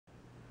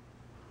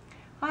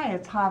Hi,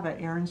 it's Hava at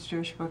Aharon's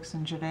Jewish Books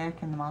in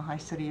Judaica in the Mile High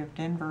City of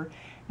Denver,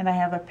 and I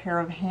have a pair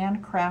of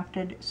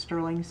handcrafted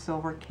sterling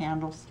silver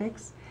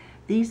candlesticks.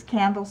 These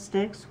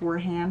candlesticks were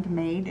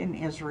handmade in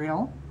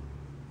Israel.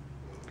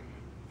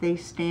 They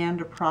stand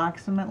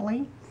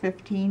approximately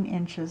 15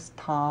 inches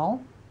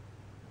tall.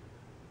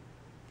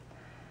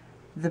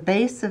 The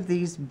base of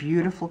these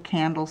beautiful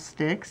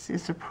candlesticks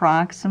is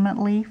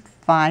approximately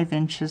 5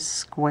 inches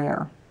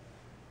square.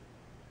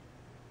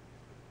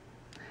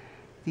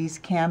 These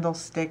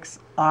candlesticks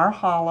are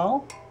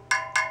hollow.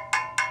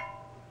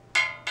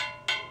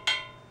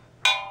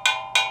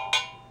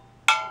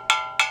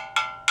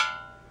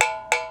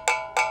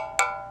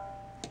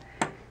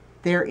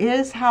 There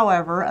is,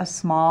 however, a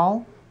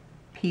small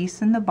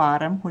piece in the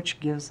bottom which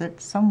gives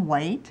it some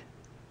weight.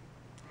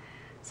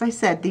 As I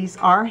said, these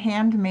are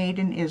handmade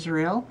in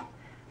Israel.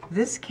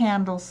 This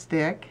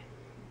candlestick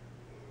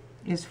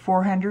is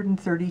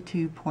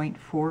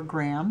 432.4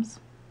 grams.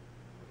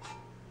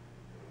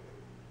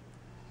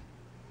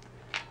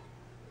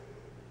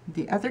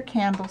 The other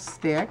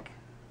candlestick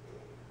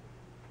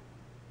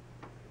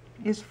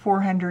is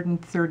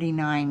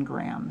 439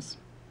 grams.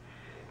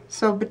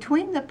 So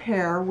between the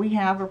pair, we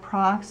have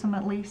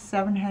approximately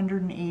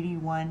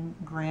 781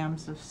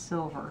 grams of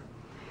silver.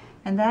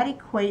 And that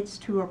equates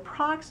to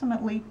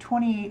approximately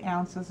 28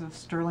 ounces of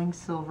sterling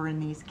silver in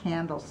these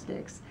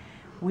candlesticks.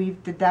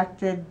 We've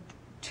deducted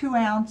 2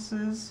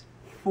 ounces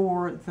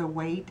for the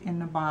weight in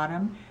the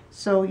bottom,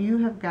 so you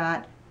have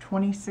got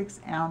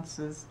 26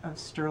 ounces of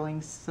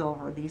sterling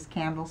silver. These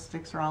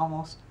candlesticks are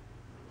almost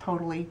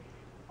totally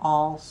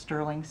all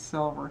sterling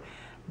silver.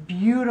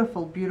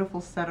 Beautiful,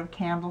 beautiful set of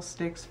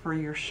candlesticks for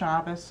your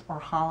Shabbos or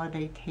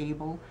holiday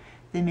table.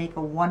 They make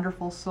a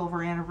wonderful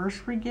silver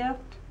anniversary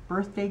gift,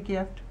 birthday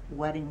gift,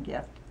 wedding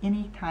gift,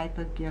 any type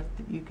of gift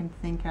that you can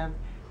think of.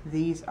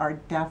 These are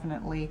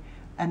definitely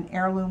an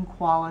heirloom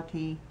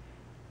quality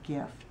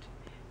gift.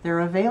 They're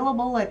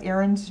available at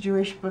Aharon's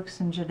Jewish Books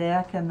in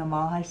Judaica in the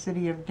Mile High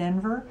City of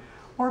Denver,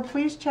 or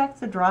please check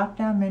the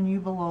drop-down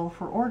menu below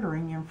for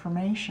ordering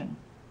information.